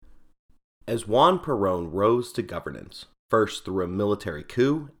As Juan Perón rose to governance, first through a military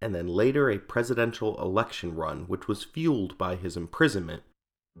coup and then later a presidential election run which was fueled by his imprisonment,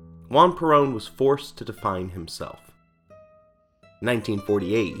 Juan Perón was forced to define himself. In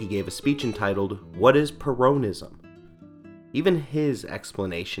 1948, he gave a speech entitled, "What is Peronism?" Even his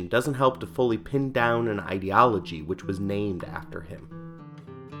explanation doesn't help to fully pin down an ideology which was named after him.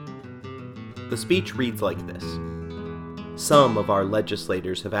 The speech reads like this. Some of our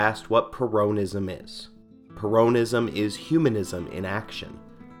legislators have asked what Peronism is. Peronism is humanism in action.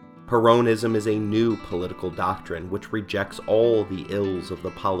 Peronism is a new political doctrine which rejects all the ills of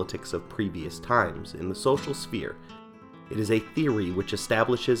the politics of previous times in the social sphere. It is a theory which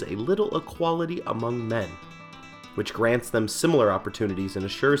establishes a little equality among men, which grants them similar opportunities and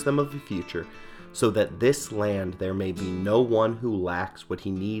assures them of a future, so that this land there may be no one who lacks what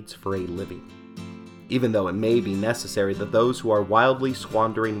he needs for a living. Even though it may be necessary that those who are wildly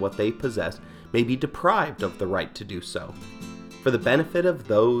squandering what they possess may be deprived of the right to do so, for the benefit of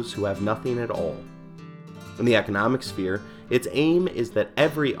those who have nothing at all. In the economic sphere, its aim is that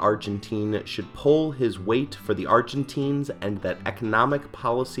every Argentine should pull his weight for the Argentines, and that economic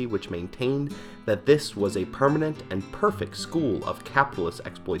policy which maintained that this was a permanent and perfect school of capitalist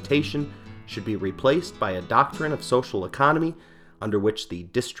exploitation should be replaced by a doctrine of social economy under which the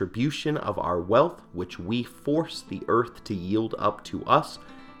distribution of our wealth, which we force the earth to yield up to us,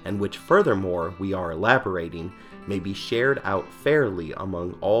 and which furthermore we are elaborating, may be shared out fairly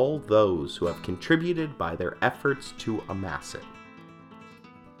among all those who have contributed by their efforts to amass it.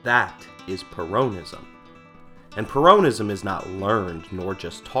 That is Peronism. And Peronism is not learned nor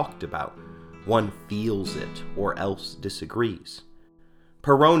just talked about. One feels it or else disagrees.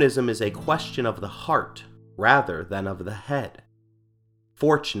 Peronism is a question of the heart rather than of the head.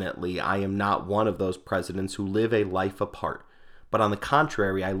 Fortunately, I am not one of those presidents who live a life apart, but on the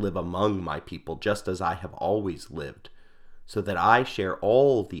contrary, I live among my people just as I have always lived, so that I share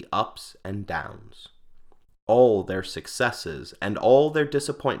all the ups and downs, all their successes and all their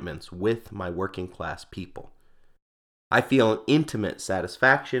disappointments with my working class people. I feel an intimate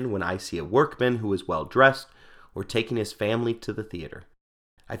satisfaction when I see a workman who is well dressed or taking his family to the theater.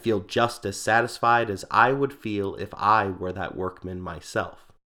 I feel just as satisfied as I would feel if I were that workman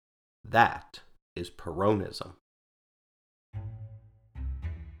myself. That is Peronism.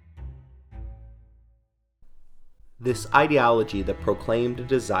 This ideology that proclaimed a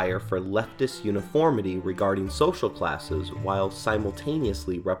desire for leftist uniformity regarding social classes while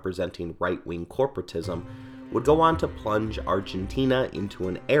simultaneously representing right-wing corporatism would go on to plunge Argentina into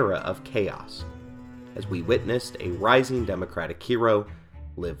an era of chaos, as we witnessed a rising democratic hero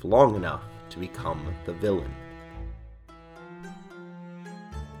live long enough to become the villain.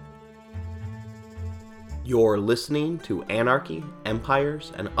 You're listening to Anarchy,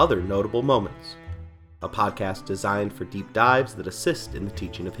 Empires, and Other Notable Moments, a podcast designed for deep dives that assist in the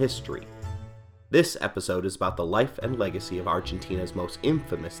teaching of history. This episode is about the life and legacy of Argentina's most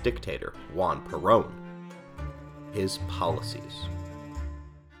infamous dictator, Juan Perón. His policies.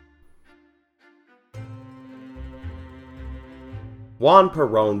 Juan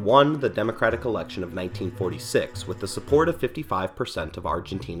Perón won the democratic election of 1946 with the support of 55% of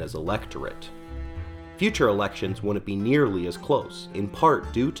Argentina's electorate. Future elections wouldn't be nearly as close, in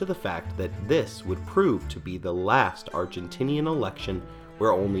part due to the fact that this would prove to be the last Argentinian election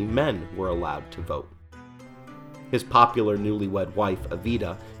where only men were allowed to vote. His popular newlywed wife,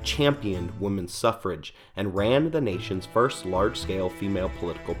 Evita, championed women's suffrage and ran the nation's first large-scale female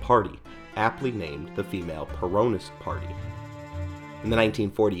political party, aptly named the Female Peronist Party. In the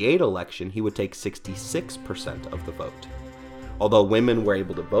 1948 election, he would take 66% of the vote. Although women were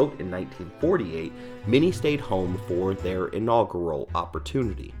able to vote in 1948, many stayed home for their inaugural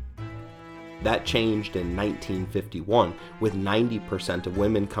opportunity. That changed in 1951, with 90% of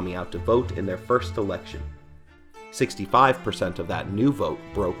women coming out to vote in their first election. 65% of that new vote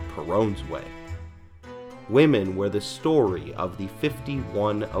broke Perón's way. Women were the story of the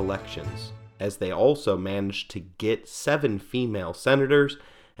 51 elections, as they also managed to get 7 female senators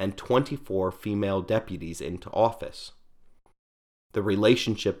and 24 female deputies into office. The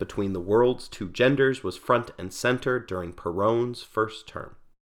relationship between the world's two genders was front and center during Perón's first term.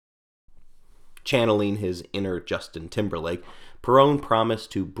 Channeling his inner Justin Timberlake, Perón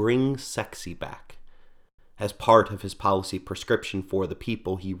promised to bring sexy back. As part of his policy prescription for the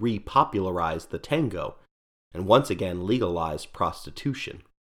people, he repopularized the tango and once again legalized prostitution.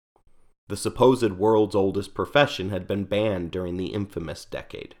 The supposed world's oldest profession had been banned during the infamous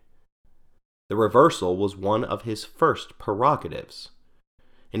decade. The reversal was one of his first prerogatives.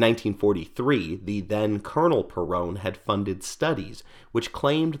 In 1943, the then Colonel Perón had funded studies which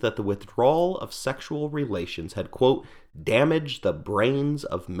claimed that the withdrawal of sexual relations had, quote, damaged the brains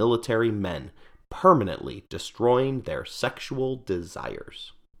of military men, permanently destroying their sexual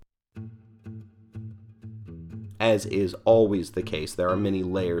desires. As is always the case, there are many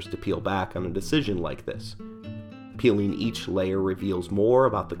layers to peel back on a decision like this. Peeling each layer reveals more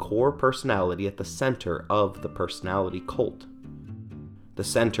about the core personality at the center of the personality cult. The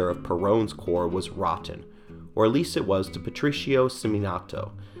center of Perón's core was rotten, or at least it was to Patricio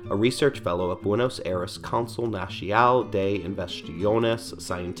Simoneto, a research fellow at Buenos Aires Council Nacional de Investigaciones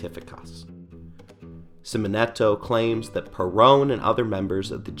Científicas. Simoneto claims that Perón and other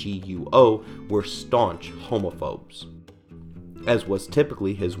members of the GUO were staunch homophobes. As was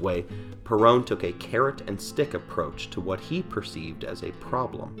typically his way, Perón took a carrot-and-stick approach to what he perceived as a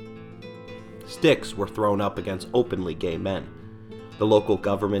problem. Sticks were thrown up against openly gay men. The local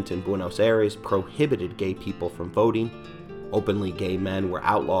government in Buenos Aires prohibited gay people from voting. Openly gay men were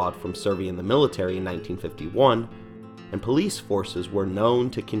outlawed from serving in the military in 1951, and police forces were known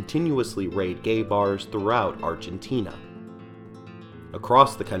to continuously raid gay bars throughout Argentina.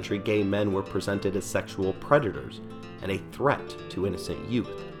 Across the country, gay men were presented as sexual predators and a threat to innocent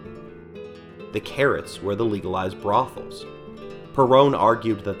youth. The carrots were the legalized brothels. Perón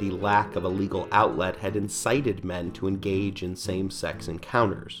argued that the lack of a legal outlet had incited men to engage in same-sex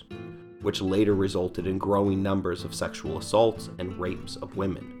encounters, which later resulted in growing numbers of sexual assaults and rapes of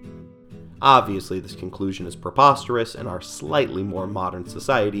women. Obviously, this conclusion is preposterous, and our slightly more modern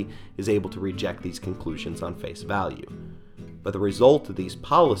society is able to reject these conclusions on face value. But the result of these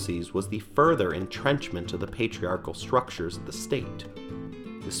policies was the further entrenchment of the patriarchal structures of the state,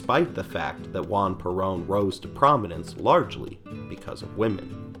 despite the fact that Juan Perón rose to prominence largely because of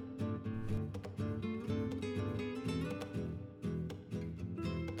women.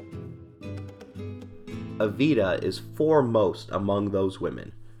 Evita is foremost among those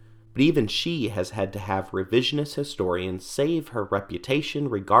women, but even she has had to have revisionist historians save her reputation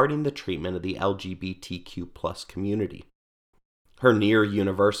regarding the treatment of the LGBTQ+ community. Her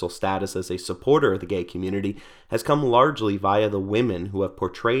near-universal status as a supporter of the gay community has come largely via the women who have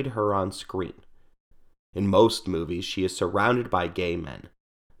portrayed her on screen. In most movies, she is surrounded by gay men,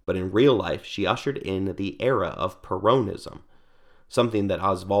 but in real life, she ushered in the era of Peronism, something that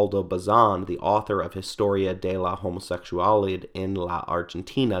Osvaldo Bazan, the author of Historia de la Homosexualidad en la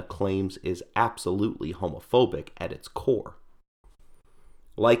Argentina, claims is absolutely homophobic at its core.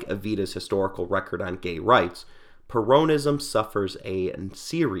 Like Evita's historical record on gay rights, Peronism suffers a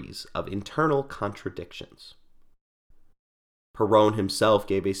series of internal contradictions. Perón himself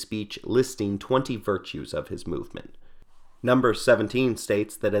gave a speech listing 20 virtues of his movement. Number 17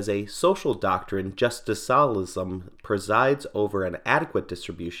 states that as a social doctrine, justicialism presides over an adequate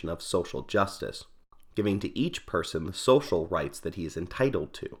distribution of social justice, giving to each person the social rights that he is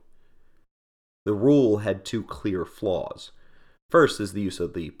entitled to. The rule had two clear flaws. First is the use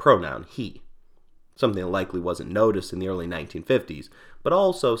of the pronoun he, something that likely wasn't noticed in the early 1950s, but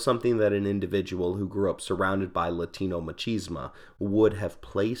also something that an individual who grew up surrounded by Latino machismo would have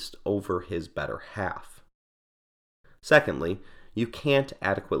placed over his better half. Secondly, you can't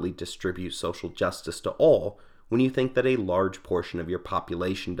adequately distribute social justice to all when you think that a large portion of your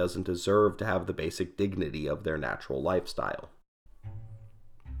population doesn't deserve to have the basic dignity of their natural lifestyle.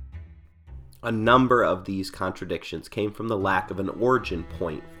 A number of these contradictions came from the lack of an origin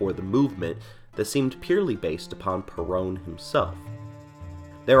point for the movement that seemed purely based upon Perón himself.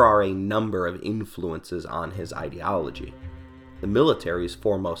 There are a number of influences on his ideology. The military is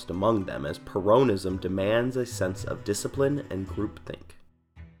foremost among them, as Peronism demands a sense of discipline and groupthink.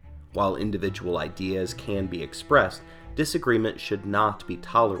 While individual ideas can be expressed, disagreement should not be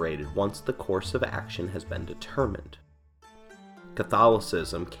tolerated once the course of action has been determined.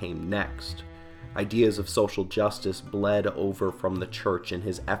 Catholicism came next. Ideas of social justice bled over from the church in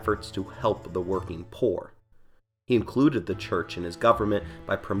his efforts to help the working poor. He included the church in his government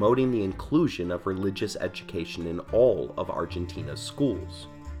by promoting the inclusion of religious education in all of Argentina's schools.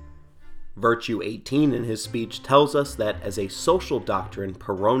 Virtue 18 in his speech tells us that as a social doctrine,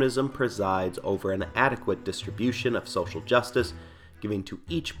 Peronism presides over an adequate distribution of social justice, giving to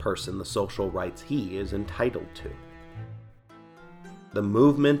each person the social rights he is entitled to. The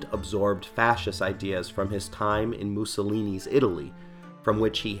movement absorbed fascist ideas from his time in Mussolini's Italy, from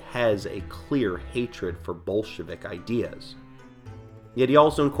which he has a clear hatred for Bolshevik ideas. Yet he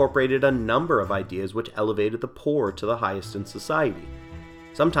also incorporated a number of ideas which elevated the poor to the highest in society,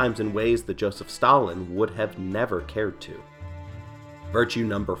 sometimes in ways that Joseph Stalin would have never cared to. Virtue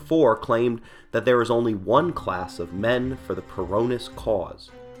number 4 claimed that there is only one class of men for the Peronist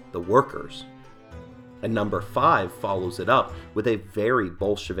cause, the workers. And number 5 follows it up with a very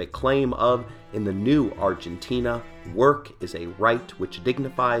Bolshevik claim of, in the new Argentina, work is a right which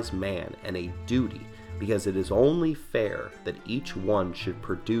dignifies man and a duty, because it is only fair that each one should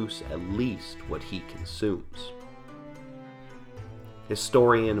produce at least what he consumes.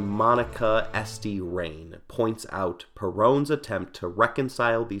 Historian Monica Esti Rain points out Perón's attempt to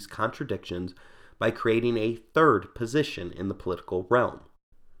reconcile these contradictions by creating a third position in the political realm.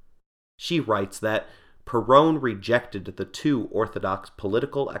 She writes that Perón rejected the two orthodox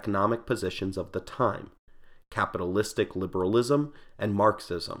political economic positions of the time, capitalistic liberalism and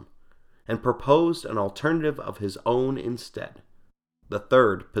Marxism, and proposed an alternative of his own instead, the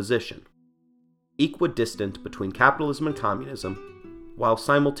third position, equidistant between capitalism and communism, while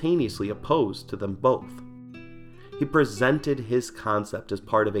simultaneously opposed to them both. He presented his concept as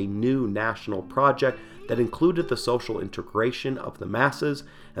part of a new national project that included the social integration of the masses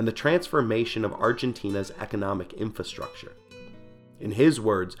and the transformation of Argentina's economic infrastructure. In his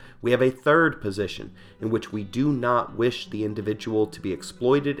words, we have a third position in which we do not wish the individual to be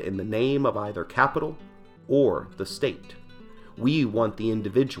exploited in the name of either capital or the state. We want the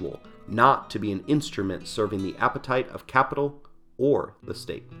individual not to be an instrument serving the appetite of capital or the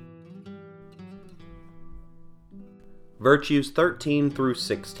state. Virtues 13 through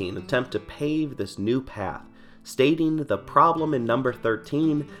 16 attempt to pave this new path, stating the problem in number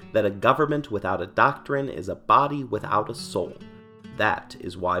 13 that a government without a doctrine is a body without a soul. That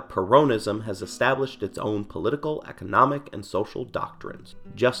is why Peronism has established its own political, economic, and social doctrines,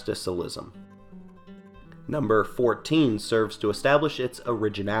 justicialism. Number 14 serves to establish its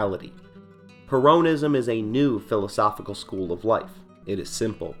originality. Peronism is a new philosophical school of life. It is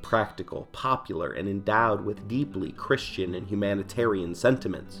simple, practical, popular, and endowed with deeply Christian and humanitarian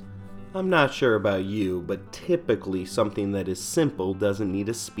sentiments. I'm not sure about you, but typically something that is simple doesn't need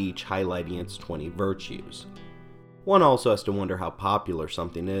a speech highlighting its 20 virtues. One also has to wonder how popular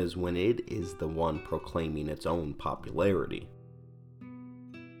something is when it is the one proclaiming its own popularity.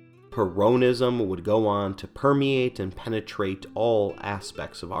 Peronism would go on to permeate and penetrate all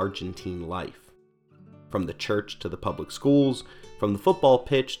aspects of Argentine life, from the church to the public schools, from the football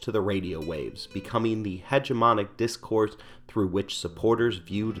pitch to the radio waves, becoming the hegemonic discourse through which supporters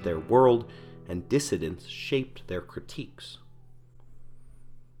viewed their world and dissidents shaped their critiques.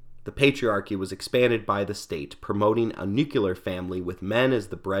 The patriarchy was expanded by the state, promoting a nuclear family with men as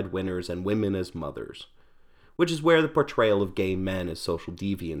the breadwinners and women as mothers, which is where the portrayal of gay men as social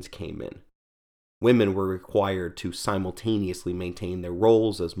deviants came in. Women were required to simultaneously maintain their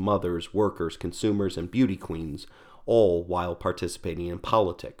roles as mothers, workers, consumers, and beauty queens, all while participating in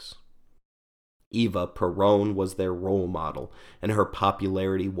politics. Eva Perón was their role model, and her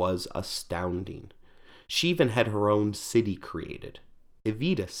popularity was astounding. She even had her own city created,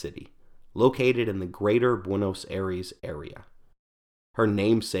 Evita City, located in the greater Buenos Aires area. Her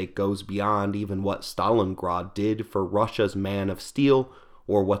namesake goes beyond even what Stalingrad did for Russia's Man of Steel,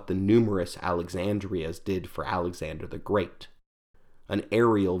 or what the numerous Alexandrias did for Alexander the Great. An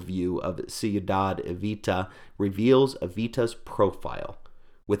aerial view of Ciudad Evita reveals Evita's profile,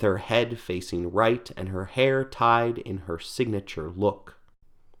 with her head facing right and her hair tied in her signature look.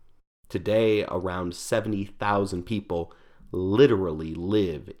 Today, around 70,000 people literally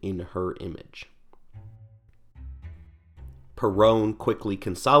live in her image. Perón quickly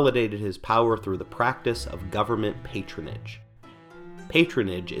consolidated his power through the practice of government patronage.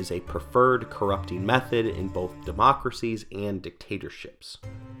 Patronage is a preferred corrupting method in both democracies and dictatorships.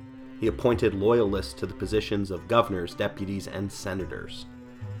 He appointed loyalists to the positions of governors, deputies, and senators.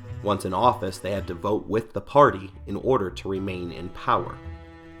 Once in office, they had to vote with the party in order to remain in power.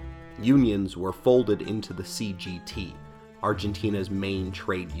 Unions were folded into the CGT, Argentina's main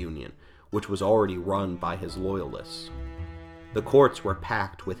trade union, which was already run by his loyalists. The courts were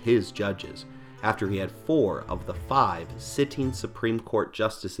packed with his judges, after he had 4 of the 5 sitting Supreme Court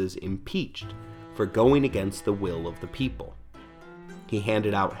justices impeached for going against the will of the people. He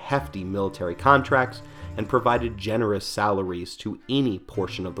handed out hefty military contracts and provided generous salaries to any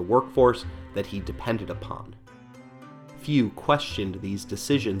portion of the workforce that he depended upon. Few questioned these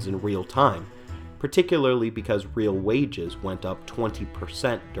decisions in real time, particularly because real wages went up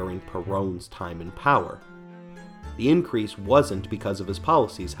 20% during Perón's time in power. The increase wasn't because of his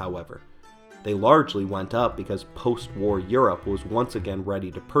policies, however. They largely went up because post-war Europe was once again ready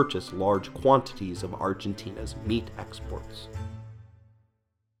to purchase large quantities of Argentina's meat exports.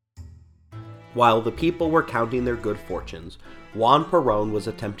 While the people were counting their good fortunes, Juan Perón was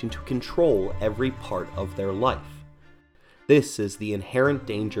attempting to control every part of their life. This is the inherent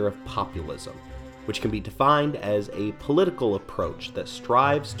danger of populism, which can be defined as a political approach that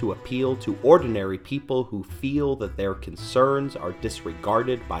strives to appeal to ordinary people who feel that their concerns are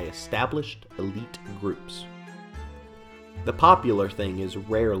disregarded by established elite groups. The popular thing is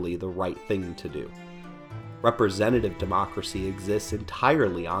rarely the right thing to do. Representative democracy exists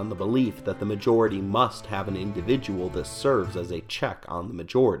entirely on the belief that the majority must have an individual that serves as a check on the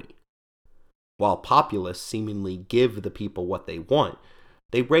majority. While populists seemingly give the people what they want,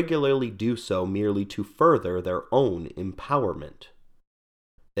 they regularly do so merely to further their own empowerment.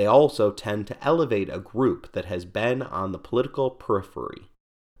 They also tend to elevate a group that has been on the political periphery,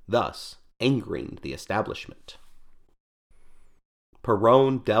 thus angering the establishment.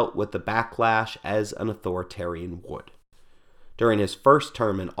 Perón dealt with the backlash as an authoritarian would. During his first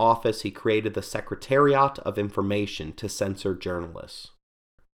term in office, he created the Secretariat of Information to censor journalists.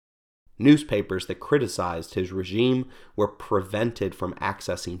 Newspapers that criticized his regime were prevented from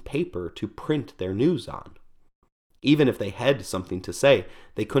accessing paper to print their news on. Even if they had something to say,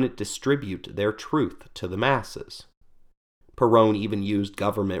 they couldn't distribute their truth to the masses. Perón even used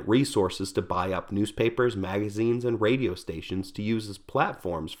government resources to buy up newspapers, magazines, and radio stations to use as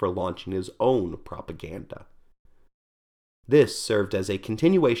platforms for launching his own propaganda. This served as a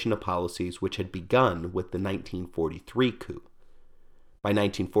continuation of policies which had begun with the 1943 coup. By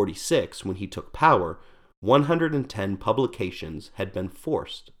 1946, when he took power, 110 publications had been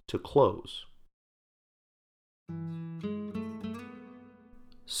forced to close.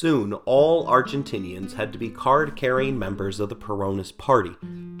 Soon, all Argentinians had to be card-carrying members of the Peronist Party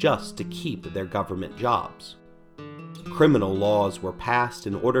just to keep their government jobs. Criminal laws were passed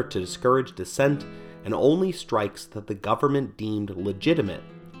in order to discourage dissent, and only strikes that the government deemed legitimate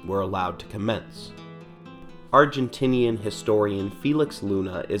were allowed to commence. Argentinian historian Felix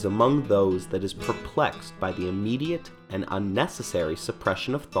Luna is among those that is perplexed by the immediate and unnecessary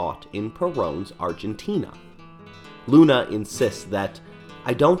suppression of thought in Perón's Argentina. Luna insists that,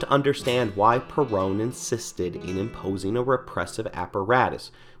 "I don't understand why Perón insisted in imposing a repressive apparatus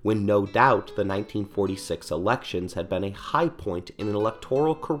when no doubt the 1946 elections had been a high point in an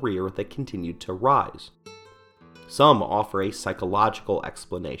electoral career that continued to rise." Some offer a psychological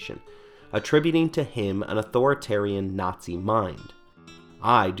explanation, attributing to him an authoritarian Nazi mind.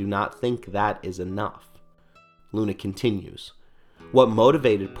 I do not think that is enough. Luna continues, "What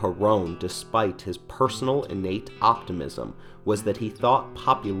motivated Perón, despite his personal innate optimism, was that he thought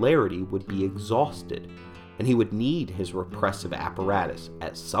popularity would be exhausted, and he would need his repressive apparatus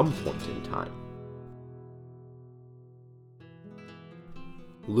at some point in time."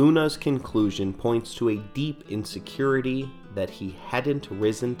 Luna's conclusion points to a deep insecurity that he hadn't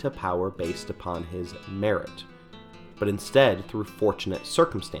risen to power based upon his merit, but instead through fortunate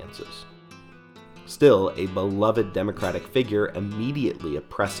circumstances. Still, a beloved democratic figure immediately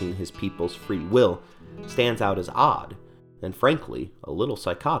oppressing his people's free will stands out as odd, and frankly, a little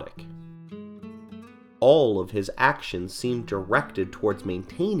psychotic. All of his actions seem directed towards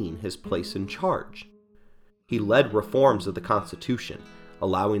maintaining his place in charge. He led reforms of the Constitution,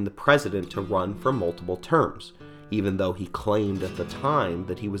 allowing the president to run for multiple terms, even though he claimed at the time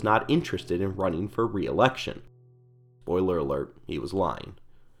that he was not interested in running for re-election. Spoiler alert, he was lying.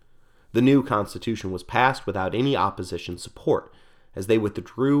 The new constitution was passed without any opposition support, as they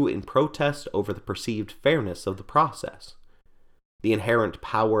withdrew in protest over the perceived fairness of the process. The inherent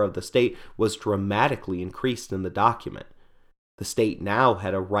power of the state was dramatically increased in the document. The state now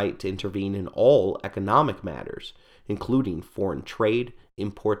had a right to intervene in all economic matters, including foreign trade,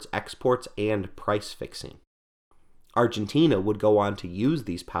 imports, exports, and price fixing. Argentina would go on to use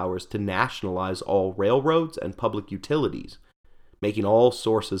these powers to nationalize all railroads and public utilities, making all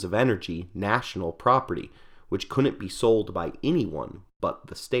sources of energy national property, which couldn't be sold by anyone but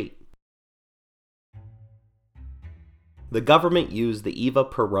the state. The government used the Eva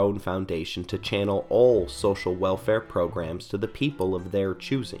Perón Foundation to channel all social welfare programs to the people of their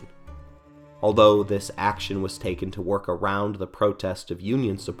choosing. Although this action was taken to work around the protest of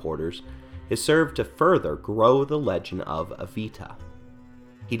Union supporters, it served to further grow the legend of Evita.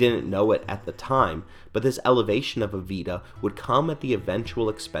 He didn't know it at the time, but this elevation of Evita would come at the eventual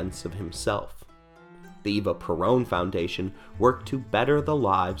expense of himself. The Eva Perón Foundation worked to better the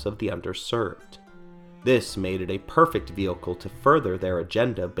lives of the underserved. This made it a perfect vehicle to further their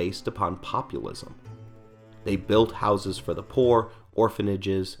agenda based upon populism. They built houses for the poor,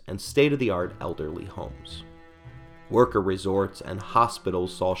 orphanages, and state-of-the-art elderly homes. Worker resorts and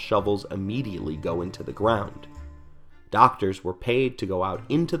hospitals saw shovels immediately go into the ground. Doctors were paid to go out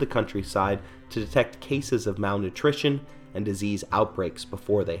into the countryside to detect cases of malnutrition and disease outbreaks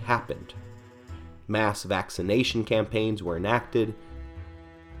before they happened. Mass vaccination campaigns were enacted.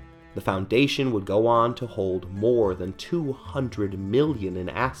 The foundation would go on to hold more than $200 million in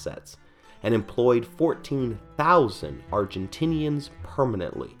assets and employed 14,000 Argentinians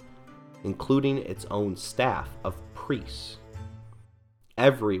permanently, including its own staff of priests.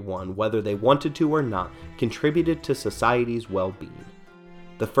 Everyone, whether they wanted to or not, contributed to society's well-being.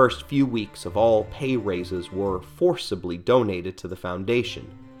 The first few weeks of all pay raises were forcibly donated to the foundation,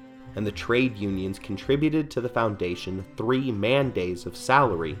 and the trade unions contributed to the foundation 3 man-days of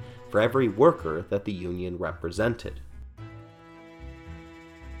salary for every worker that the union represented.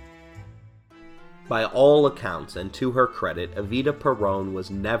 By all accounts, and to her credit, Evita Perón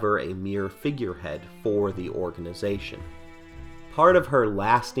was never a mere figurehead for the organization. Part of her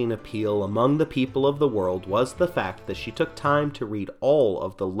lasting appeal among the people of the world was the fact that she took time to read all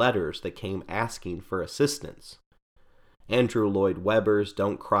of the letters that came asking for assistance. Andrew Lloyd Webber's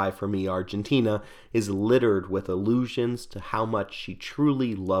Don't Cry for Me, Argentina is littered with allusions to how much she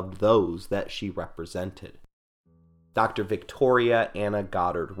truly loved those that she represented. Dr. Victoria Anna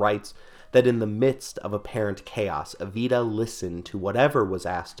Goddard writes that in the midst of apparent chaos, Evita listened to whatever was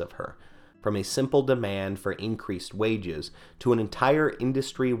asked of her, from a simple demand for increased wages to an entire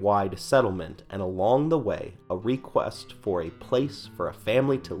industry-wide settlement, and along the way, a request for a place for a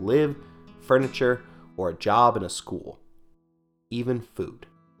family to live, furniture, or a job in a school. Even food.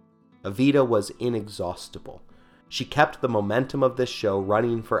 Evita was inexhaustible. She kept the momentum of this show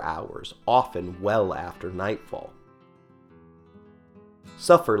running for hours, often well after nightfall.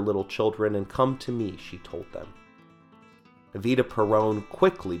 "Suffer, little children, and come to me," she told them. Evita Perón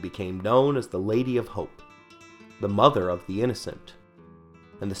quickly became known as the Lady of Hope, the mother of the innocent,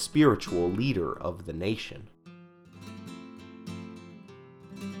 and the spiritual leader of the nation.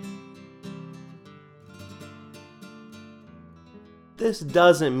 This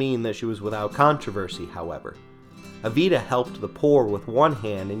doesn't mean that she was without controversy, however. Evita helped the poor with one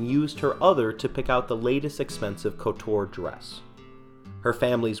hand and used her other to pick out the latest expensive couture dress. Her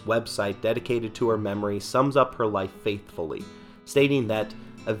family's website dedicated to her memory sums up her life faithfully, stating that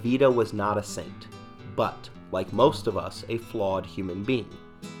Evita was not a saint, but, like most of us, a flawed human being.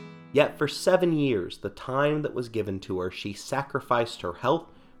 Yet for 7 years, the time that was given to her, she sacrificed her health,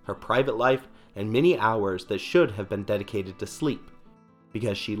 her private life, and many hours that should have been dedicated to sleep,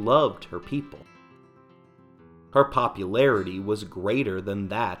 because she loved her people. Her popularity was greater than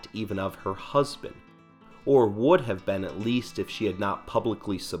that even of her husband, or would have been at least if she had not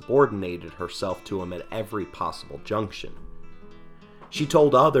publicly subordinated herself to him at every possible junction. She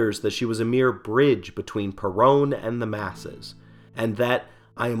told others that she was a mere bridge between Perón and the masses, and that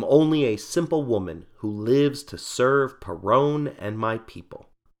 "I am only a simple woman who lives to serve Perón and my people."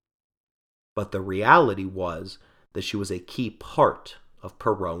 But the reality was that she was a key part of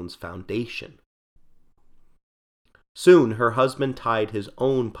Perón's foundation. Soon her husband tied his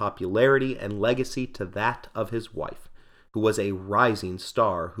own popularity and legacy to that of his wife, who was a rising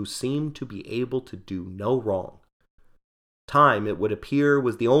star who seemed to be able to do no wrong. Time, it would appear,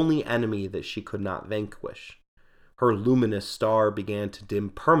 was the only enemy that she could not vanquish. Her luminous star began to dim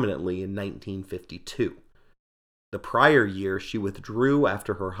permanently in 1952. The prior year, she withdrew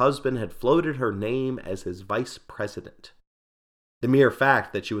after her husband had floated her name as his vice president. The mere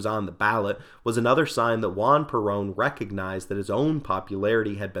fact that she was on the ballot was another sign that Juan Perón recognized that his own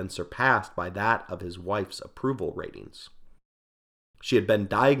popularity had been surpassed by that of his wife's approval ratings. She had been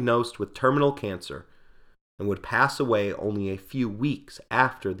diagnosed with terminal cancer and would pass away only a few weeks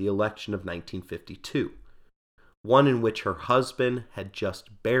after the election of 1952, one in which her husband had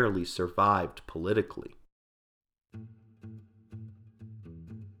just barely survived politically.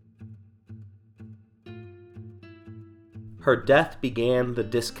 Her death began the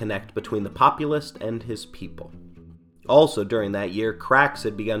disconnect between the populist and his people. Also during that year, cracks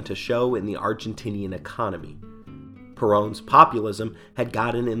had begun to show in the Argentinian economy. Perón's populism had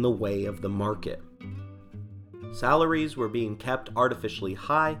gotten in the way of the market. Salaries were being kept artificially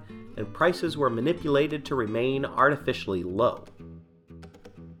high, and prices were manipulated to remain artificially low.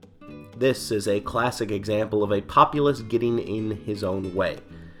 This is a classic example of a populist getting in his own way,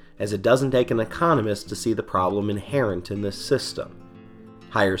 as it doesn't take an economist to see the problem inherent in this system.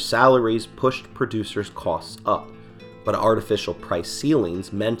 Higher salaries pushed producers' costs up, but artificial price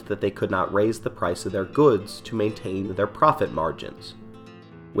ceilings meant that they could not raise the price of their goods to maintain their profit margins.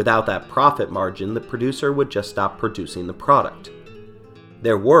 Without that profit margin, the producer would just stop producing the product.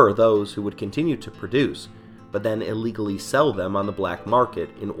 There were those who would continue to produce, but then illegally sell them on the black market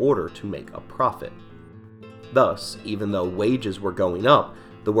in order to make a profit. Thus, even though wages were going up,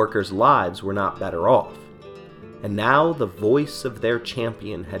 the workers' lives were not better off. And now the voice of their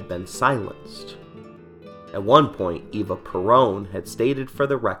champion had been silenced. At one point, Eva Perón had stated for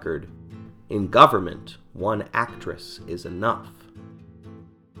the record, "In government, one actress is enough."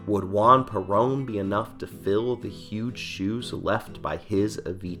 Would Juan Perón be enough to fill the huge shoes left by his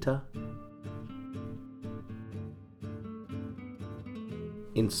Evita?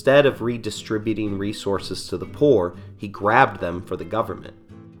 Instead of redistributing resources to the poor, he grabbed them for the government.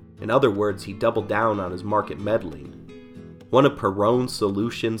 In other words, he doubled down on his market meddling. One of Perón's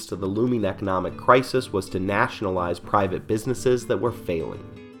solutions to the looming economic crisis was to nationalize private businesses that were failing.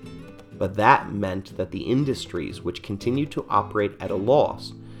 But that meant that the industries which continued to operate at a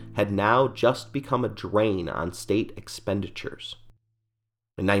loss had now just become a drain on state expenditures.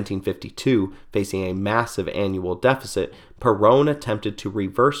 In 1952, facing a massive annual deficit, Perón attempted to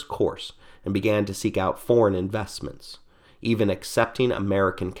reverse course and began to seek out foreign investments, even accepting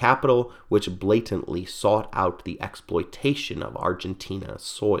American capital which blatantly sought out the exploitation of Argentina's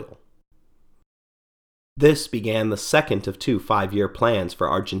soil. This began the second of two 5-year plans for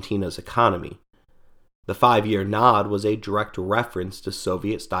Argentina's economy. The 5-year nod was a direct reference to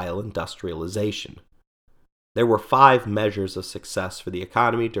Soviet-style industrialization. There were 5 measures of success for the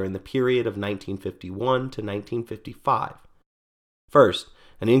economy during the period of 1951 to 1955. First,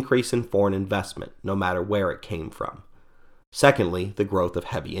 an increase in foreign investment, no matter where it came from. Secondly, the growth of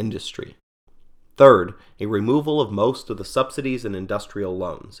heavy industry. Third, a removal of most of the subsidies and industrial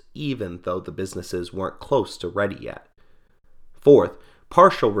loans, even though the businesses weren't close to ready yet. Fourth,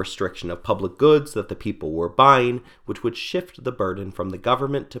 partial restriction of public goods that the people were buying, which would shift the burden from the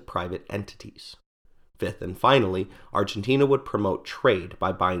government to private entities. Fifth, and finally, Argentina would promote trade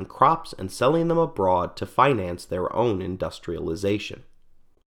by buying crops and selling them abroad to finance their own industrialization.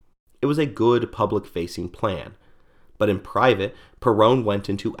 It was a good public-facing plan, but in private, Perón went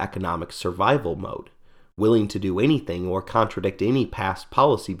into economic survival mode, willing to do anything or contradict any past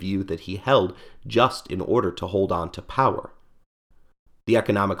policy view that he held just in order to hold on to power. The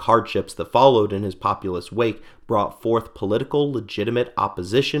economic hardships that followed in his populist wake brought forth political legitimate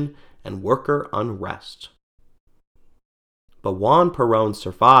opposition and worker unrest. But Juan Perón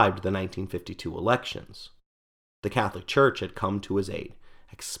survived the 1952 elections. The Catholic Church had come to his aid,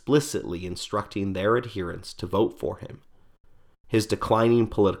 explicitly instructing their adherents to vote for him. His declining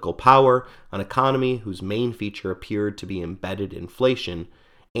political power, an economy whose main feature appeared to be embedded inflation,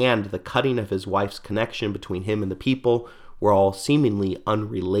 and the cutting of his wife's connection between him and the people were all seemingly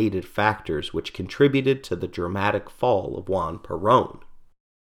unrelated factors which contributed to the dramatic fall of Juan Perón.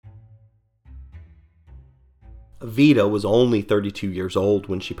 Evita was only 32 years old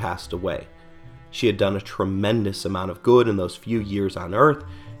when she passed away. She had done a tremendous amount of good in those few years on Earth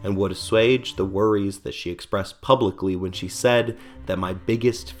and would assuage the worries that she expressed publicly when she said that my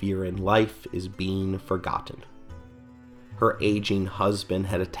biggest fear in life is being forgotten. Her aging husband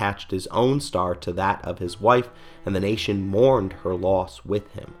had attached his own star to that of his wife, and the nation mourned her loss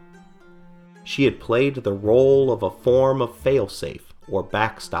with him. She had played the role of a form of failsafe or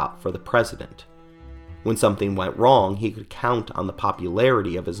backstop for the president. When something went wrong, he could count on the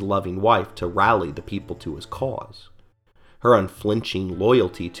popularity of his loving wife to rally the people to his cause. Her unflinching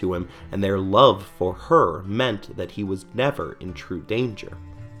loyalty to him and their love for her meant that he was never in true danger.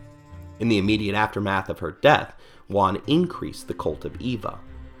 In the immediate aftermath of her death, Juan increased the cult of Eva,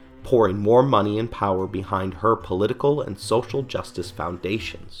 pouring more money and power behind her political and social justice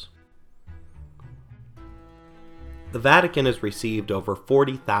foundations. The Vatican has received over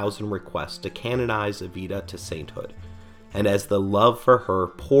 40,000 requests to canonize Evita to sainthood, and as the love for her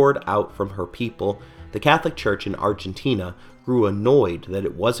poured out from her people, the Catholic Church in Argentina grew annoyed that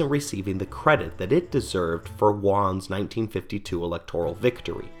it wasn't receiving the credit that it deserved for Juan's 1952 electoral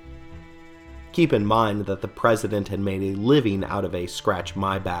victory. Keep in mind that the president had made a living out of a scratch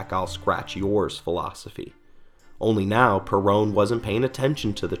my back, I'll scratch yours philosophy. Only now, Perón wasn't paying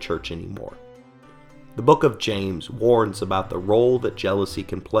attention to the church anymore. The Book of James warns about the role that jealousy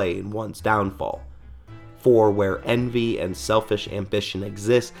can play in one's downfall. For where envy and selfish ambition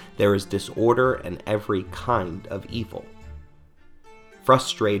exist, there is disorder and every kind of evil.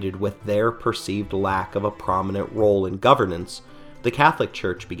 Frustrated with their perceived lack of a prominent role in governance, the Catholic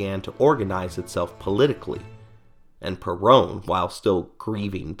Church began to organize itself politically, and Perón, while still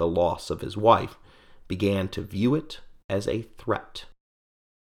grieving the loss of his wife, began to view it as a threat.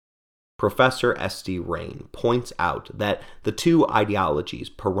 Professor S.D. Rain points out that the two ideologies,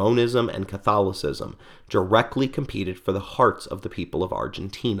 Peronism and Catholicism, directly competed for the hearts of the people of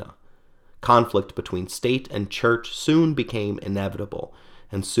Argentina. Conflict between state and church soon became inevitable,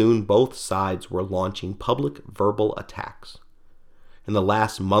 and soon both sides were launching public verbal attacks. In the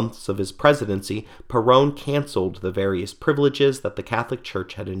last months of his presidency, Perón canceled the various privileges that the Catholic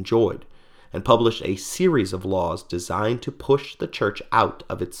Church had enjoyed, and published a series of laws designed to push the church out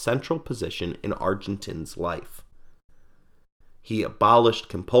of its central position in Argentines' life. He abolished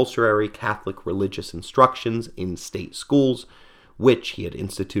compulsory Catholic religious instructions in state schools, which he had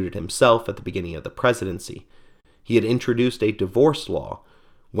instituted himself at the beginning of the presidency. He had introduced a divorce law,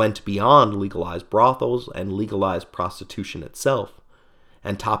 went beyond legalized brothels and legalized prostitution itself,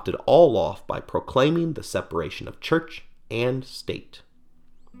 and topped it all off by proclaiming the separation of church and state.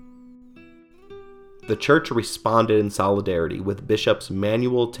 The church responded in solidarity with Bishops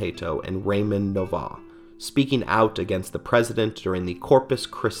Manuel Tato and Raymond Nova, speaking out against the president during the Corpus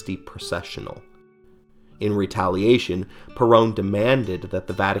Christi processional. In retaliation, Perón demanded that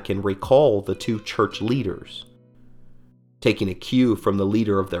the Vatican recall the two church leaders. Taking a cue from the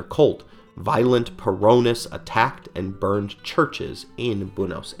leader of their cult, violent Peronists attacked and burned churches in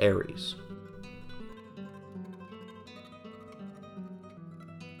Buenos Aires.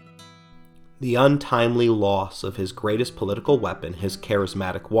 The untimely loss of his greatest political weapon, his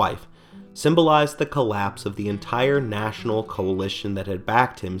charismatic wife, symbolized the collapse of the entire national coalition that had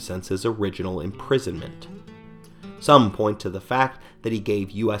backed him since his original imprisonment. Some point to the fact that he gave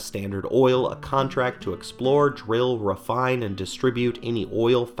U.S. Standard Oil a contract to explore, drill, refine, and distribute any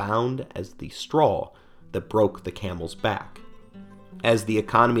oil found as the straw that broke the camel's back. As the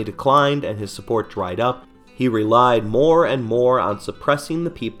economy declined and his support dried up, he relied more and more on suppressing the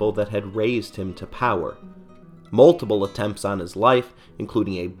people that had raised him to power. Multiple attempts on his life,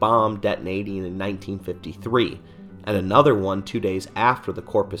 including a bomb detonating in 1953, and another one 2 days after the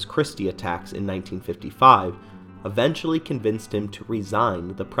Corpus Christi attacks in 1955, eventually convinced him to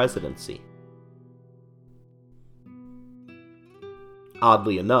resign the presidency.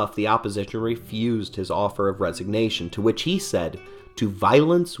 Oddly enough, the opposition refused his offer of resignation, to which he said, "To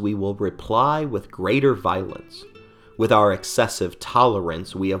violence we will reply with greater violence. With our excessive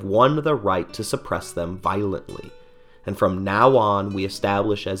tolerance, we have won the right to suppress them violently, and from now on we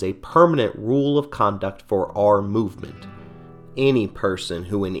establish as a permanent rule of conduct for our movement. Any person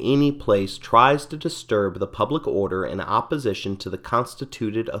who in any place tries to disturb the public order in opposition to the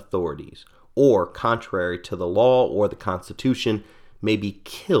constituted authorities, or contrary to the law or the Constitution, may be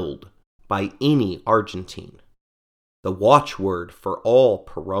killed by any Argentine." The watchword for all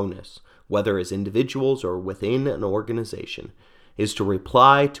Peronists, whether as individuals or within an organization, is to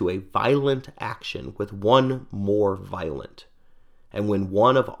reply to a violent action with one more violent. And when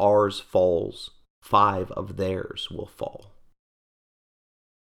one of ours falls, 5 of theirs will fall.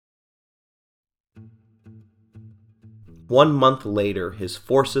 One month later, his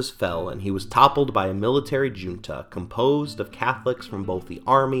forces fell and he was toppled by a military junta composed of Catholics from both the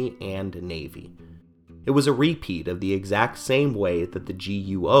army and navy. It was a repeat of the exact same way that the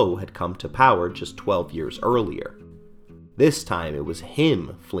GUO had come to power just 12 years earlier. This time it was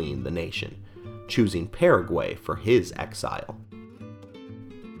him fleeing the nation, choosing Paraguay for his exile.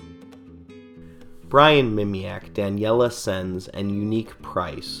 Brian Mimiak, Daniela Sens, and Unique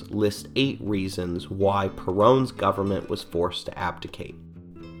Price list 8 reasons why Perón's government was forced to abdicate.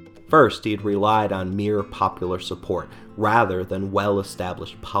 First, he had relied on mere popular support rather than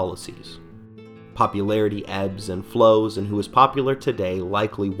well-established policies. Popularity ebbs and flows, and who is popular today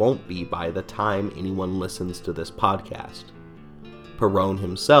likely won't be by the time anyone listens to this podcast. Perón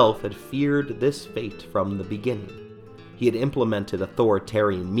himself had feared this fate from the beginning. He had implemented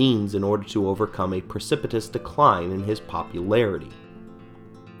authoritarian means in order to overcome a precipitous decline in his popularity.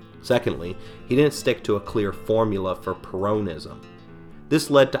 Secondly, he didn't stick to a clear formula for Peronism.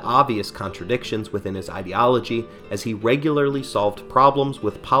 This led to obvious contradictions within his ideology, as he regularly solved problems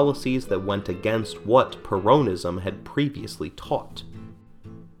with policies that went against what Peronism had previously taught.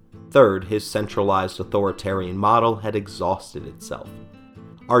 Third, his centralized authoritarian model had exhausted itself.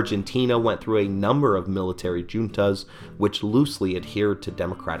 Argentina went through a number of military juntas which loosely adhered to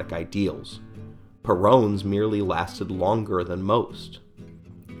democratic ideals. Perón's merely lasted longer than most.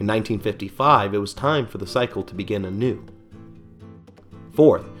 In 1955, it was time for the cycle to begin anew.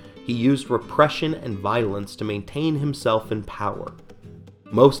 Fourth, he used repression and violence to maintain himself in power.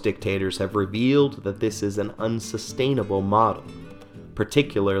 Most dictators have revealed that this is an unsustainable model,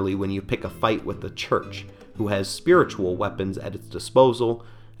 particularly when you pick a fight with the church, who has spiritual weapons at its disposal,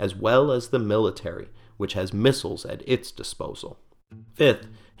 as well as the military, which has missiles at its disposal. Fifth,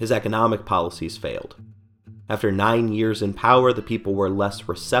 his economic policies failed. After 9 years in power, the people were less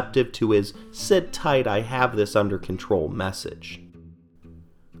receptive to his "sit tight, I have this under control" message.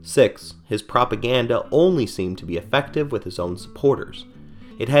 6. His propaganda only seemed to be effective with his own supporters.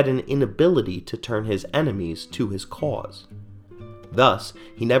 It had an inability to turn his enemies to his cause. Thus,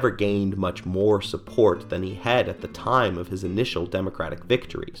 he never gained much more support than he had at the time of his initial democratic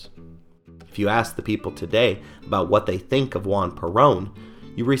victories. If you ask the people today about what they think of Juan Perón,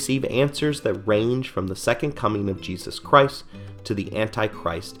 you receive answers that range from the second coming of Jesus Christ to the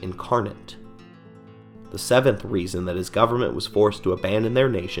Antichrist incarnate. The seventh reason that his government was forced to abandon their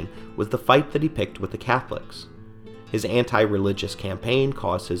nation was the fight that he picked with the Catholics. His anti-religious campaign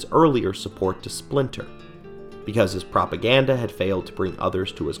caused his earlier support to splinter. Because his propaganda had failed to bring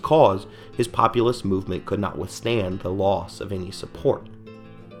others to his cause, his populist movement could not withstand the loss of any support.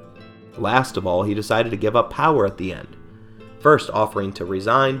 Last of all, he decided to give up power at the end, first offering to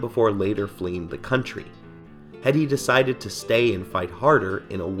resign before later fleeing the country. Had he decided to stay and fight harder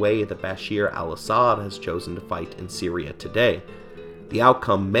in a way that Bashar al-Assad has chosen to fight in Syria today, the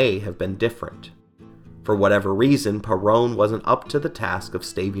outcome may have been different. For whatever reason, Perón wasn't up to the task of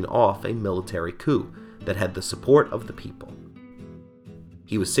staving off a military coup that had the support of the people.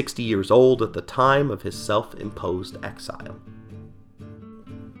 He was 60 years old at the time of his self-imposed exile.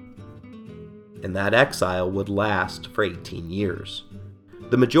 And that exile would last for 18 years,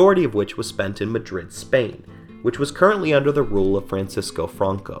 the majority of which was spent in Madrid, Spain, which was currently under the rule of Francisco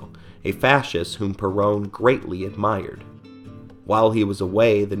Franco, a fascist whom Perón greatly admired. While he was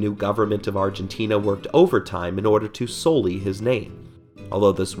away, the new government of Argentina worked overtime in order to sully his name,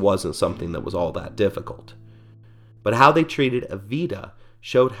 although this wasn't something that was all that difficult. But how they treated Evita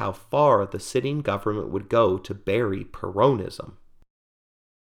showed how far the sitting government would go to bury Peronism.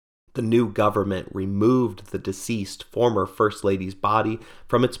 The new government removed the deceased former First Lady's body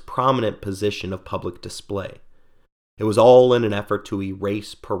from its prominent position of public display. It was all in an effort to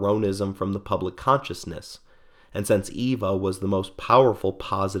erase Peronism from the public consciousness, and since Eva was the most powerful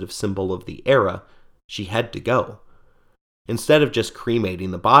positive symbol of the era, she had to go. Instead of just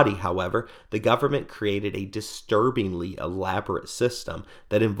cremating the body, however, the government created a disturbingly elaborate system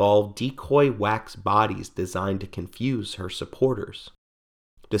that involved decoy wax bodies designed to confuse her supporters.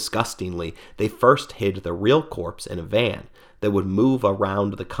 Disgustingly, they first hid the real corpse in a van that would move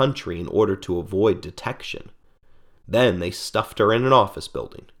around the country in order to avoid detection. Then they stuffed her in an office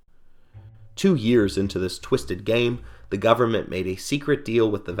building. 2 years into this twisted game, the government made a secret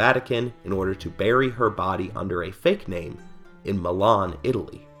deal with the Vatican in order to bury her body under a fake name in Milan,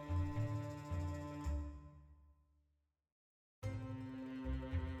 Italy.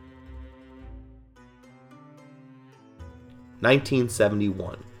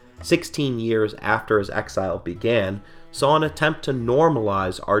 (1971), 16 years after his exile began, saw an attempt to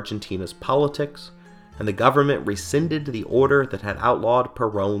normalize Argentina's politics, and the government rescinded the order that had outlawed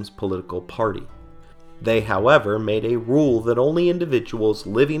Perón's political party. They, however, made a rule that only individuals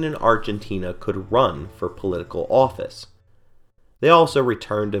living in Argentina could run for political office. They also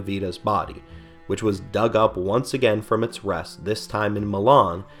returned Evita's body, which was dug up once again from its rest, this time in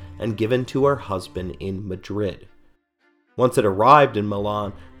Milan, and given to her husband in Madrid. Once it arrived in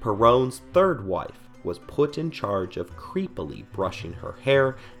Milan, Perón's third wife was put in charge of creepily brushing her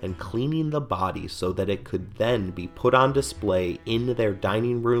hair and cleaning the body so that it could then be put on display in their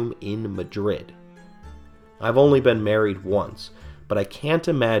dining room in Madrid. I've only been married once, but I can't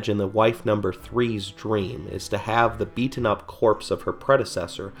imagine that wife number 3's dream is to have the beaten-up corpse of her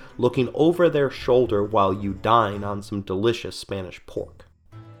predecessor looking over their shoulder while you dine on some delicious Spanish pork.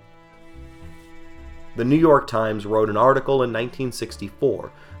 The New York Times wrote an article in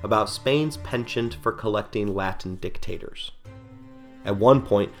 1964 about Spain's penchant for collecting Latin dictators. At one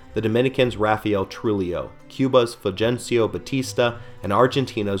point, the Dominicans' Rafael Trujillo, Cuba's Fulgencio Batista, and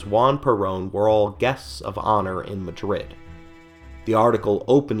Argentina's Juan Perón were all guests of honor in Madrid. The article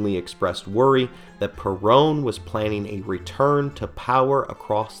openly expressed worry that Perón was planning a return to power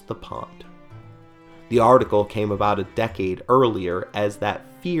across the pond. The article came about a decade earlier, as that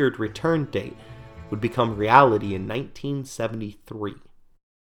feared return date would become reality in 1973.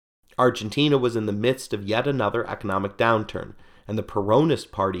 Argentina was in the midst of yet another economic downturn, and the Peronist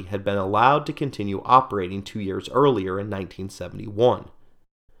Party had been allowed to continue operating 2 years earlier in 1971.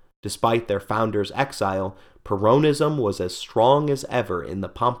 Despite their founder's exile, Peronism was as strong as ever in the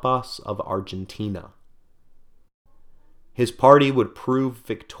Pampas of Argentina. His party would prove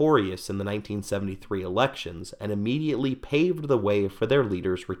victorious in the 1973 elections and immediately paved the way for their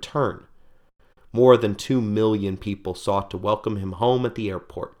leader's return. More than 2 million people sought to welcome him home at the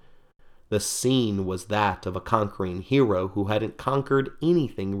airport. The scene was that of a conquering hero who hadn't conquered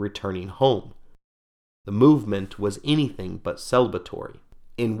anything returning home. The movement was anything but celebratory.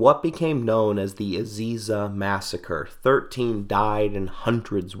 In what became known as the Ezeiza Massacre, 13 died and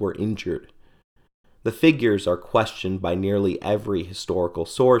hundreds were injured. The figures are questioned by nearly every historical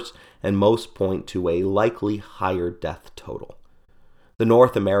source, and most point to a likely higher death total. The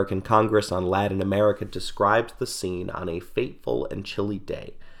North American Congress on Latin America describes the scene on a fateful and chilly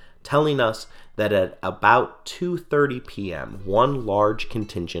day, telling us that at about 2:30 p.m., one large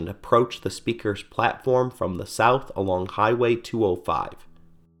contingent approached the speaker's platform from the south along Highway 205.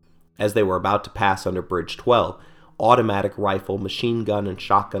 As they were about to pass under Bridge 12, automatic rifle, machine gun, and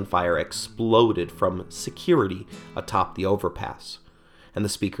shotgun fire exploded from security atop the overpass and the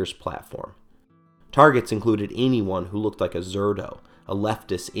speaker's platform. Targets included anyone who looked like a Zurdo, a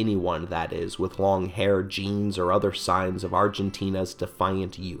leftist anyone, that is, with long hair, jeans, or other signs of Argentina's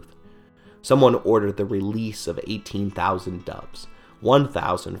defiant youth. Someone ordered the release of 18,000 doves,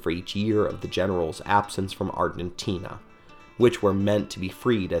 1,000 for each year of the general's absence from Argentina, which were meant to be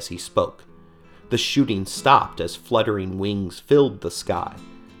freed as he spoke. The shooting stopped as fluttering wings filled the sky,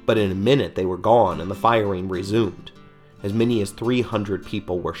 but in a minute they were gone and the firing resumed. As many as 300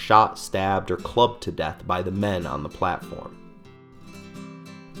 people were shot, stabbed, or clubbed to death by the men on the platform.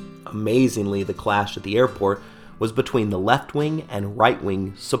 Amazingly, the clash at the airport was between the left-wing and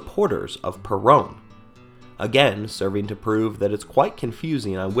right-wing supporters of Perón, again serving to prove that it's quite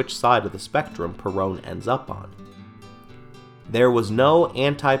confusing on which side of the spectrum Perón ends up on. There was no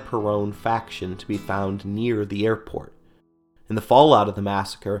anti-Perón faction to be found near the airport. In the fallout of the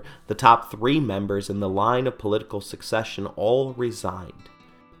massacre, the top 3 members in the line of political succession all resigned,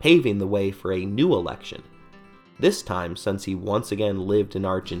 paving the way for a new election. This time, since he once again lived in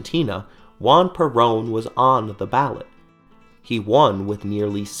Argentina, Juan Perón was on the ballot. He won with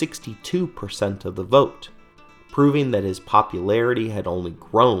nearly 62% of the vote, proving that his popularity had only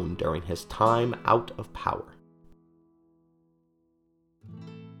grown during his time out of power.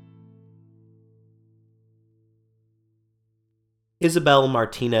 Isabel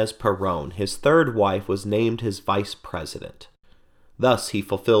Martínez Perón, his third wife, was named his vice president. Thus, he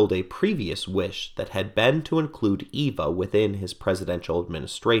fulfilled a previous wish that had been to include Eva within his presidential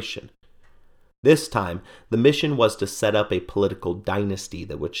administration. This time, the mission was to set up a political dynasty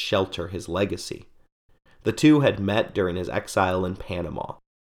that would shelter his legacy. The two had met during his exile in Panama.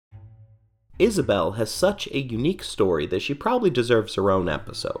 Isabel has such a unique story that she probably deserves her own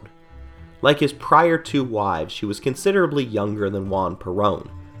episode. Like his prior 2 wives, she was considerably younger than Juan Perón,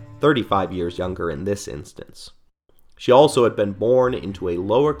 35 years younger in this instance. She also had been born into a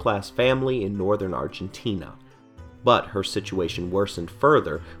lower-class family in northern Argentina, but her situation worsened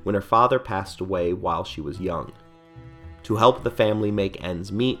further when her father passed away while she was young. To help the family make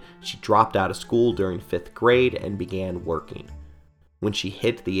ends meet, she dropped out of school during 5th grade and began working. When she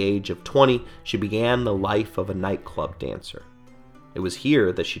hit the age of 20, she began the life of a nightclub dancer. It was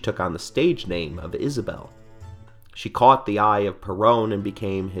here that she took on the stage name of Isabel. She caught the eye of Perón and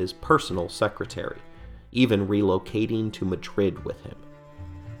became his personal secretary, even relocating to Madrid with him.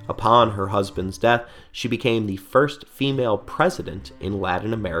 Upon her husband's death, she became the first female president in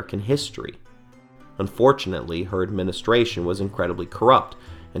Latin American history. Unfortunately, her administration was incredibly corrupt,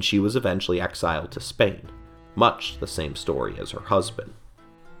 and she was eventually exiled to Spain, much the same story as her husband.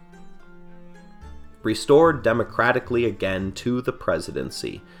 Restored democratically again to the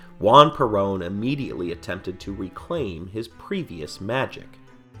presidency, Juan Perón immediately attempted to reclaim his previous magic.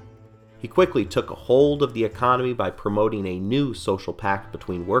 He quickly took a hold of the economy by promoting a new social pact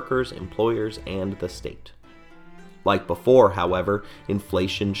between workers, employers, and the state. Like before, however,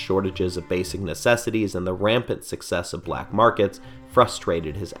 inflation, shortages of basic necessities, and the rampant success of black markets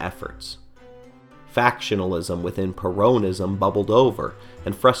frustrated his efforts. Factionalism within Peronism bubbled over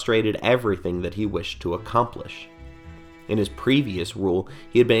and frustrated everything that he wished to accomplish. In his previous rule,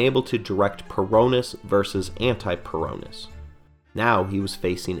 he had been able to direct Peronists versus anti-Peronists. Now he was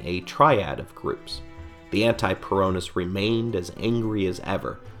facing a triad of groups. The anti-Peronists remained as angry as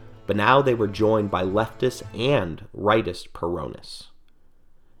ever, but now they were joined by leftist and rightist Peronists.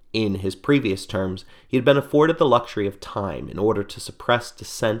 In his previous terms, he had been afforded the luxury of time in order to suppress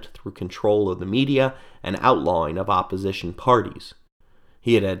dissent through control of the media and outlawing of opposition parties.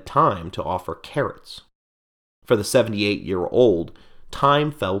 He had had time to offer carrots. For the 78-year-old,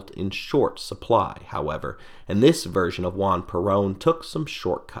 time felt in short supply, however, and this version of Juan Perón took some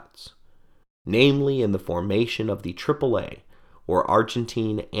shortcuts, namely in the formation of the AAA, or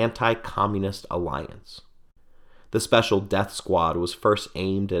Argentine Anti-Communist Alliance. The Special Death Squad was first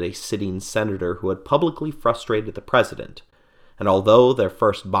aimed at a sitting senator who had publicly frustrated the president, and although their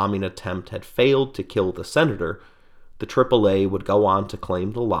first bombing attempt had failed to kill the senator, the AAA would go on to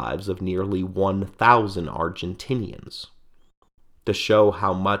claim the lives of nearly 1,000 Argentinians. To show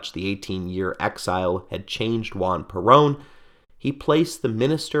how much the 18-year exile had changed Juan Perón, he placed the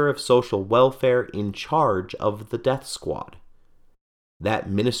Minister of Social Welfare in charge of the death squad. That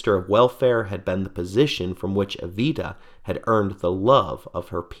Minister of Welfare had been the position from which Evita had earned the love of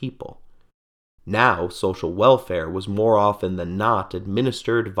her people. Now, social welfare was more often than not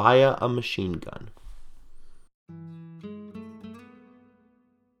administered via a machine gun.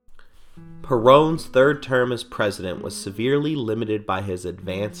 Perón's third term as president was severely limited by his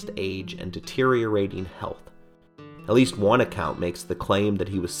advanced age and deteriorating health. At least one account makes the claim that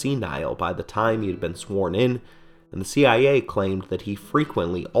he was senile by the time he had been sworn in, and the CIA claimed that he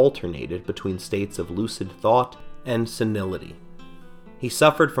frequently alternated between states of lucid thought and senility. He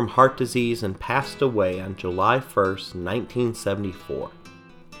suffered from heart disease and passed away on July 1st, 1974,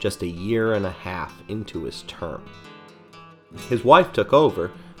 just a year and a half into his term. His wife took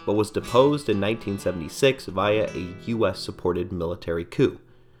over, but was deposed in 1976 via a U.S.-supported military coup.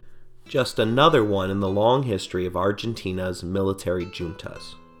 Just another one in the long history of Argentina's military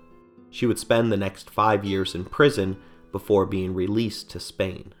juntas. She would spend the next 5 years in prison before being released to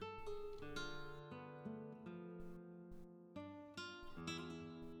Spain.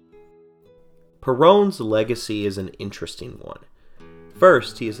 Perón's legacy is an interesting one.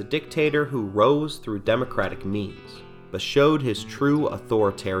 First, he is a dictator who rose through democratic means, but showed his true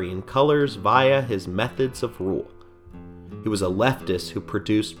authoritarian colors via his methods of rule. He was a leftist who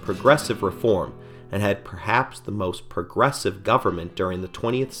produced progressive reform and had perhaps the most progressive government during the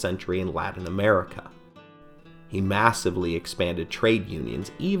 20th century in Latin America. He massively expanded trade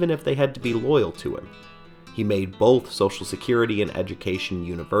unions even if they had to be loyal to him. He made both Social Security and education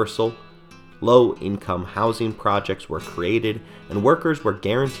universal. Low-income housing projects were created, and workers were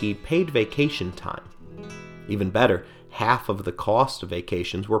guaranteed paid vacation time. Even better, half of the cost of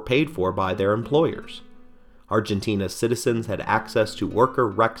vacations were paid for by their employers. Argentina's citizens had access to worker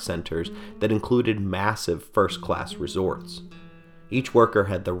rec centers that included massive first-class resorts. Each worker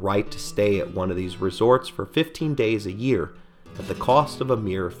had the right to stay at one of these resorts for 15 days a year at the cost of a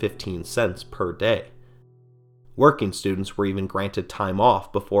mere 15 cents per day. Working students were even granted time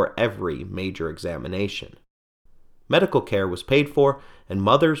off before every major examination. Medical care was paid for, and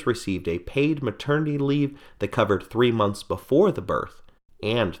mothers received a paid maternity leave that covered 3 months before the birth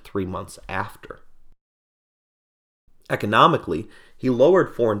and 3 months after. Economically, he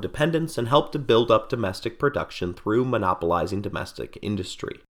lowered foreign dependence and helped to build up domestic production through monopolizing domestic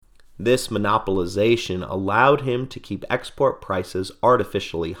industry. This monopolization allowed him to keep export prices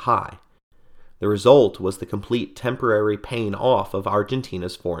artificially high. The result was the complete temporary paying off of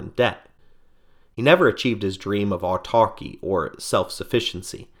Argentina's foreign debt. He never achieved his dream of autarky or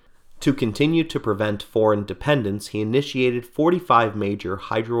self-sufficiency. To continue to prevent foreign dependence, he initiated 45 major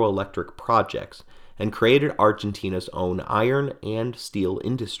hydroelectric projects and created Argentina's own iron and steel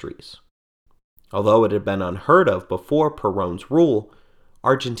industries. Although it had been unheard of before Perón's rule,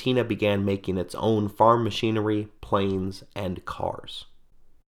 Argentina began making its own farm machinery, planes, and cars.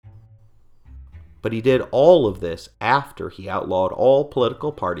 But he did all of this after he outlawed all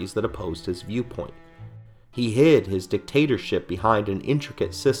political parties that opposed his viewpoint. He hid his dictatorship behind an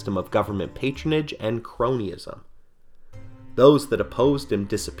intricate system of government patronage and cronyism. Those that opposed him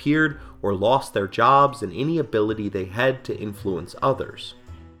disappeared or lost their jobs and any ability they had to influence others.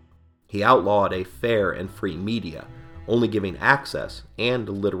 He outlawed a fair and free media, only giving access, and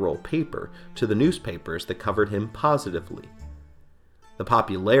literal paper, to the newspapers that covered him positively. The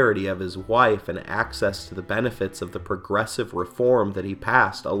popularity of his wife and access to the benefits of the progressive reform that he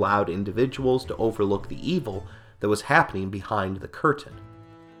passed allowed individuals to overlook the evil that was happening behind the curtain.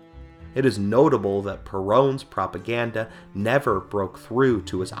 It is notable that Perón's propaganda never broke through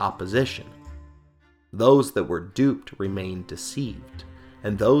to his opposition. Those that were duped remained deceived,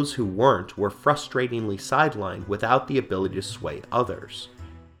 and those who weren't were frustratingly sidelined without the ability to sway others.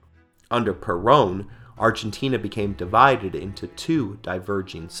 Under Perón, Argentina became divided into two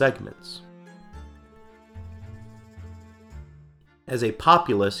diverging segments. As a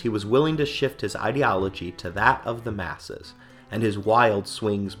populist, he was willing to shift his ideology to that of the masses, and his wild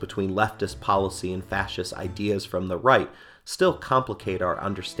swings between leftist policy and fascist ideas from the right still complicate our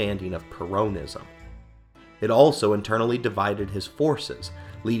understanding of Peronism. It also internally divided his forces,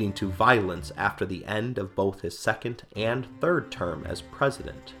 leading to violence after the end of both his second and third term as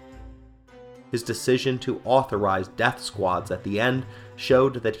president. His decision to authorize death squads at the end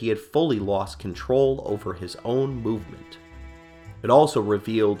showed that he had fully lost control over his own movement. It also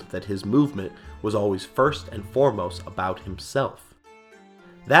revealed that his movement was always first and foremost about himself.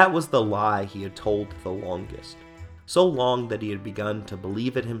 That was the lie he had told the longest, so long that he had begun to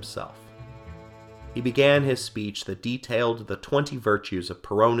believe it himself. He began his speech that detailed the 20 virtues of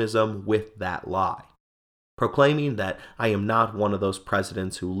Peronism with that lie, proclaiming that I am not one of those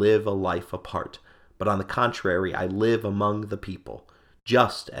presidents who live a life apart, but on the contrary, I live among the people,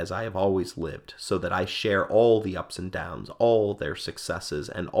 just as I have always lived, so that I share all the ups and downs, all their successes,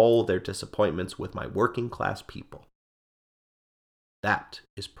 and all their disappointments with my working class people. That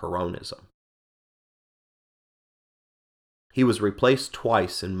is Peronism. He was replaced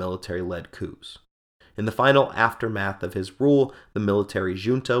twice in military-led coups. In the final aftermath of his rule, the military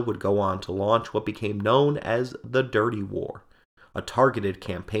junta would go on to launch what became known as the Dirty War, a targeted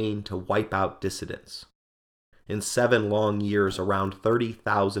campaign to wipe out dissidents. In 7 long years, around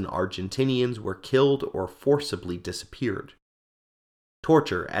 30,000 Argentinians were killed or forcibly disappeared.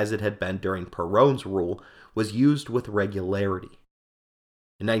 Torture, as it had been during Perón's rule, was used with regularity.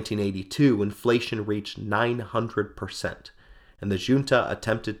 In 1982, inflation reached 900%, and the junta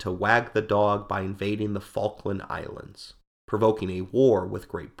attempted to wag the dog by invading the Falkland Islands, provoking a war with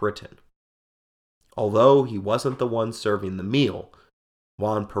Great Britain. Although he wasn't the one serving the meal,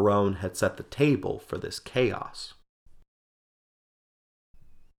 Juan Perón had set the table for this chaos.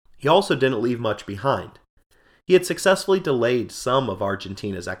 He also didn't leave much behind. He had successfully delayed some of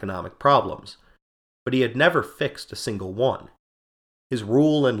Argentina's economic problems, but he had never fixed a single one. His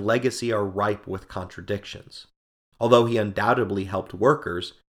rule and legacy are ripe with contradictions. Although he undoubtedly helped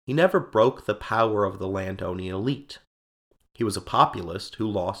workers, he never broke the power of the landowning elite. He was a populist who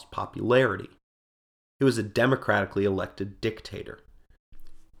lost popularity. He was a democratically elected dictator.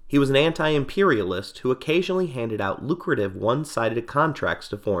 He was an anti-imperialist who occasionally handed out lucrative one-sided contracts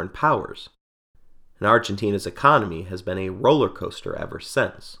to foreign powers. And Argentina's economy has been a roller coaster ever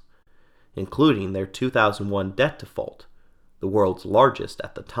since, including their 2001 debt default, the world's largest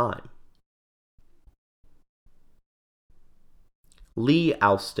at the time. Lee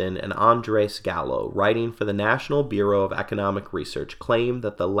Alston and Andres Gallo, writing for the National Bureau of Economic Research, claim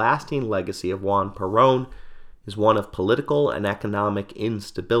that the lasting legacy of Juan Perón is one of political and economic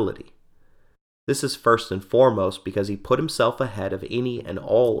instability. This is first and foremost because he put himself ahead of any and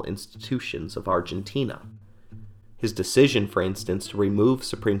all institutions of Argentina. His decision, for instance, to remove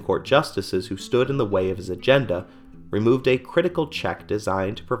Supreme Court justices who stood in the way of his agenda removed a critical check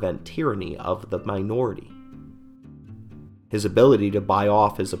designed to prevent tyranny of the minority. His ability to buy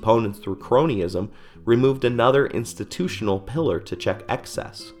off his opponents through cronyism removed another institutional pillar to check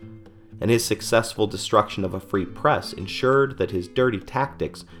excess, and his successful destruction of a free press ensured that his dirty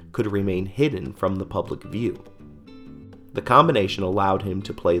tactics could remain hidden from the public view. The combination allowed him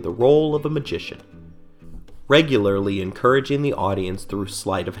to play the role of a magician, regularly encouraging the audience through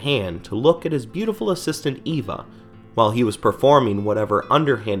sleight of hand to look at his beautiful assistant Eva while he was performing whatever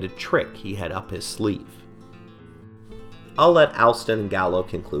underhanded trick he had up his sleeve. I'll let Alston and Gallo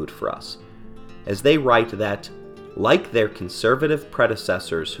conclude for us, as they write that, like their conservative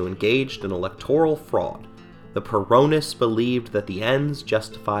predecessors who engaged in electoral fraud, the Peronists believed that the ends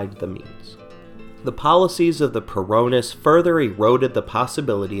justified the means. The policies of the Peronists further eroded the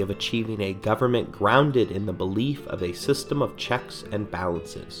possibility of achieving a government grounded in the belief of a system of checks and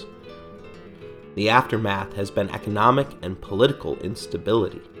balances. The aftermath has been economic and political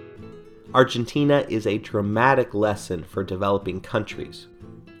instability. Argentina is a dramatic lesson for developing countries.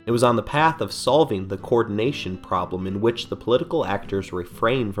 It was on the path of solving the coordination problem in which the political actors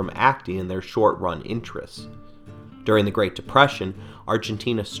refrained from acting in their short-run interests. During the Great Depression,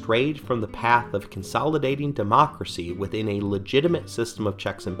 Argentina strayed from the path of consolidating democracy within a legitimate system of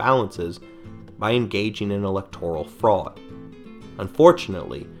checks and balances by engaging in electoral fraud.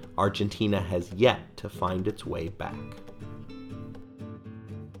 Unfortunately, Argentina has yet to find its way back.